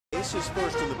Ace is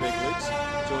first in the big leagues,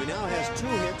 so he now has 2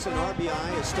 hits, an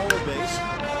RBI, a stolen base,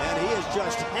 and he has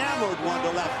just hammered one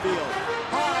to left field.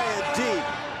 High and deep.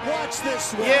 Watch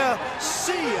this one. Yeah.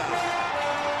 See ya.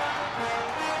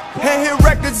 Hand hit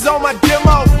records on my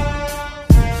demo.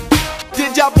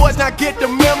 Did y'all boys not get the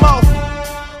memo?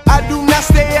 I do not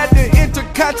stay at the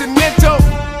Intercontinental,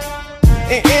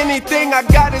 and anything I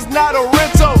got is not a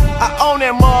rental. I own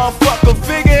that motherfucker,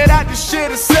 figured out this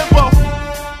shit is simple.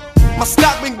 My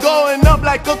stock been going up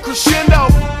like a crescendo.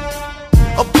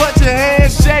 A bunch of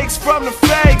handshakes from the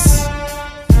fakes,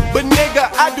 but nigga,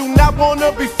 I do not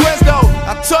wanna be friends though.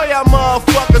 I told y'all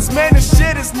motherfuckers, man, this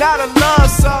shit is not a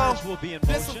love song. Will be in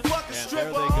motion, and there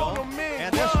they go.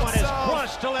 And this one is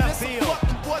crushed to left field.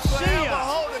 See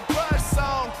ya.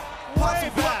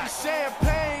 Way back.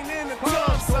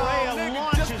 Correa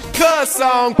launches. Cuz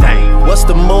song, dang, what's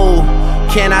the move?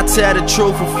 Can I tell the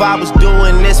truth? If I was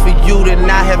doing this for you, then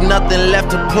I have nothing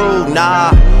left to prove.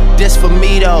 Nah, this for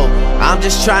me though. I'm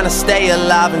just trying to stay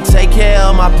alive and take care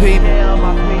of my people.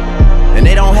 And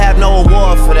they don't have no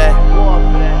award for that.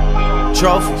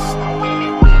 Trophies.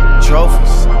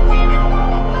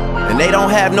 And they don't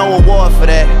have no award for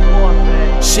that.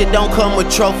 Shit don't come with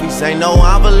trophies, ain't no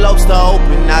envelopes to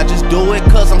open. I just do it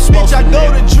cause I'm supposed to. Bitch, I go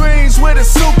to dreams with a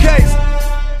suitcase.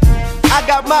 I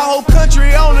got my whole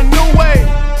country on a new way.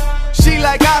 She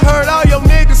like, I heard all your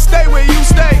niggas stay where you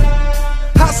stay.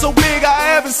 House so big I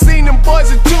haven't seen them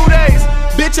boys in 2 days.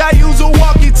 Bitch, I use a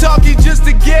walkie-talkie just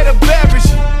to get a beverage.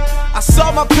 I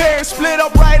saw my parents split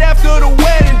up right after the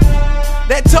wedding.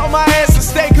 That told my ass to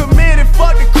stay committed,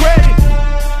 fuck the credit.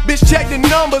 Bitch, check the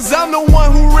numbers, I'm the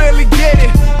one who really get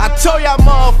it. I told y'all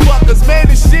motherfuckers, man,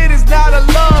 this shit is not a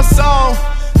love song.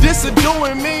 This is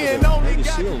doing me and only Maybe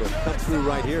Seal will come through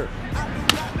right here.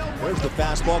 There's the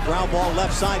fastball, ground ball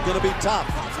left side, gonna be tough.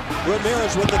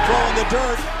 Ramirez with the throw in the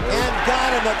dirt, and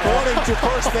got him according to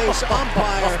first base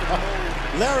umpire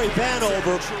Larry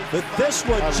Vanover. But this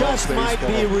one just might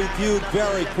be reviewed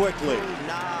very quickly.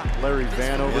 Larry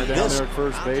Vanover down there at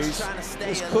first base.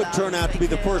 This could turn out to be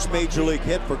the first major league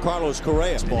hit for Carlos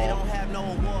Correa. Ball.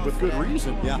 With good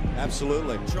reason. Yeah,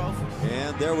 absolutely.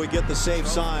 And there we get the save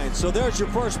sign. So there's your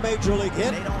first major league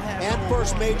hit and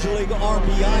first major league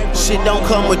RBI. Shit don't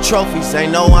come with trophies,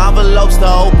 ain't no envelopes to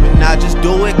open. I just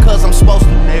do it cause I'm supposed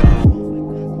to, nigga.